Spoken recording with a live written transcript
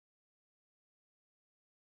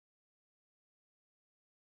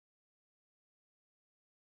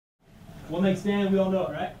One leg stand, we all know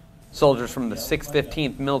it, right? Soldiers from the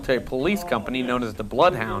 615th Military Police Company, known as the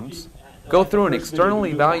Bloodhounds, go through an external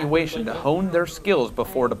evaluation to hone their skills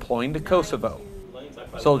before deploying to Kosovo.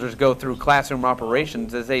 Soldiers go through classroom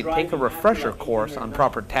operations as they take a refresher course on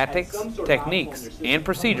proper tactics, techniques, and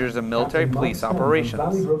procedures of military police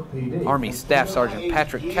operations. Army Staff Sergeant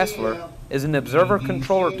Patrick Kessler is an observer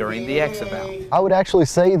controller during the ex-eval. I would actually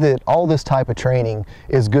say that all this type of training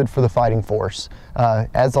is good for the fighting force.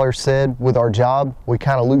 As I said, with our job, we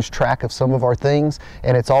kind of lose track of some of our things,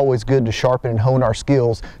 and it's always good to sharpen and hone our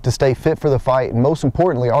skills to stay fit for the fight. And most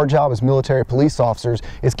importantly, our job as military police officers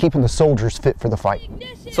is keeping the soldiers fit for the fight.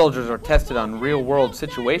 Soldiers are tested on real-world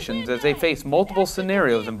situations as they face multiple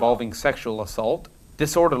scenarios involving sexual assault,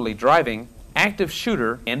 disorderly driving, active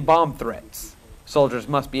shooter, and bomb threats. Soldiers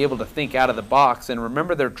must be able to think out of the box and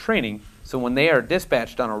remember their training, so when they are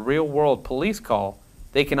dispatched on a real-world police call,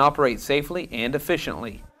 they can operate safely and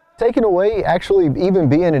efficiently. Taken away, actually, even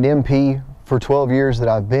being an MP for 12 years that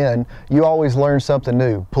I've been, you always learn something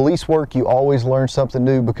new. Police work, you always learn something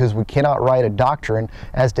new because we cannot write a doctrine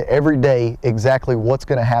as to every day exactly what's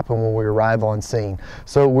going to happen when we arrive on scene.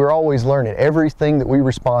 So we're always learning. Everything that we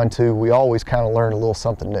respond to, we always kind of learn a little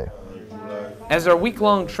something new. As our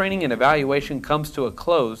week-long training and evaluation comes to a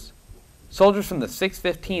close, soldiers from the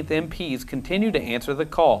 615th MPs continue to answer the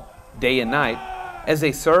call, day and night, as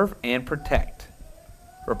they serve and protect.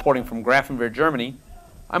 Reporting from Grafenwehr, Germany,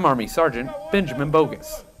 I'm Army Sergeant Benjamin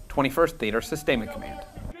Bogus, 21st Theater Sustainment Command.